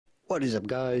What is up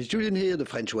guys, Julien here, the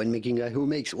French winemaking guy who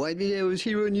makes wine videos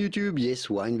here on YouTube. Yes,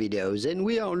 wine videos. And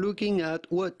we are looking at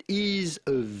what is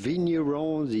a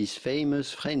vigneron, this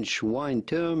famous French wine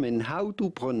term, and how to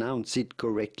pronounce it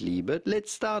correctly. But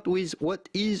let's start with what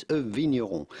is a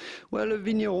vigneron. Well, a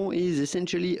vigneron is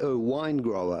essentially a wine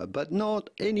grower, but not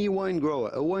any wine grower.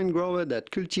 A wine grower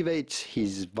that cultivates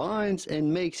his vines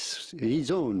and makes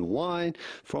his own wine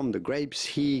from the grapes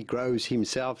he grows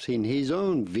himself in his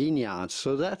own vineyards.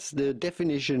 So that's the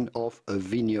definition of a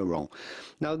vigneron.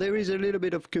 Now there is a little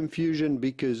bit of confusion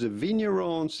because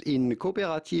vignerons in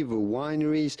cooperative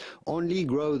wineries only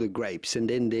grow the grapes and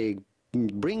then they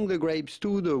bring the grapes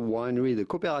to the winery, the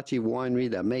cooperative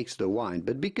winery that makes the wine.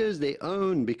 But because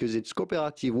it's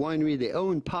cooperative winery, they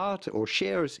own part or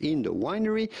shares in the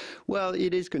winery, well,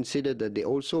 it is considered that they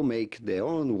also make their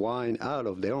own wine out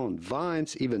of their own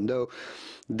vines, even though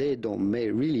they don't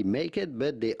really make it,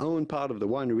 but they own part of the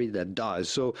winery that does.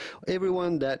 So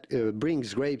everyone that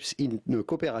brings grapes in a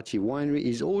cooperative winery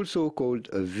is also called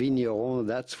a vigneron.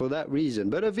 That's for that reason.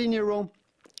 But a vigneron,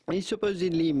 he's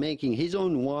supposedly making his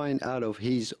own wine out of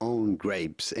his own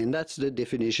grapes, and that's the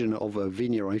definition of a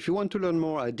vigneron. If you want to learn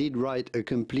more, I did write a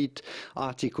complete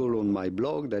article on my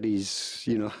blog that is,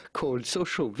 called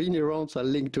Social Vignerons. I'll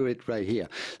link to it right here.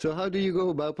 So how do you go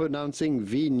about pronouncing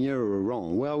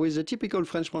vigneron? Well, with the typical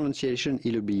French pronunciation,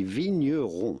 it'll be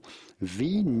vigneron.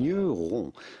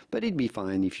 Vigneron. But it'd be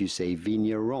fine if you say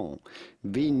vigneron.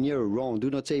 Vigneron. Do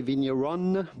not say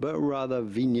vigneron, but rather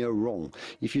vigneron.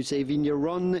 If you say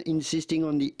vigneron, insisting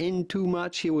on the N too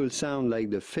much, it will sound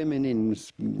like the feminine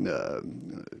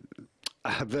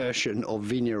version of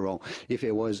vigneron if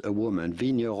it was a woman.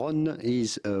 Vigneron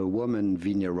is a woman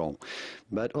vigneron.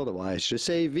 But otherwise, just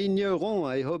say vigneron.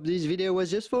 I hope this video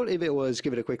was useful. If it was,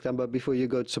 give it a quick thumb up before you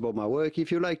go to support my work.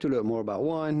 If you'd like to learn more about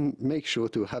wine, make sure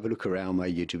to have a look around my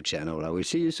YouTube channel. I will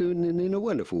see you soon in a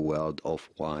wonderful world of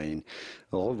wine.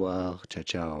 Au revoir. Ciao,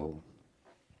 ciao.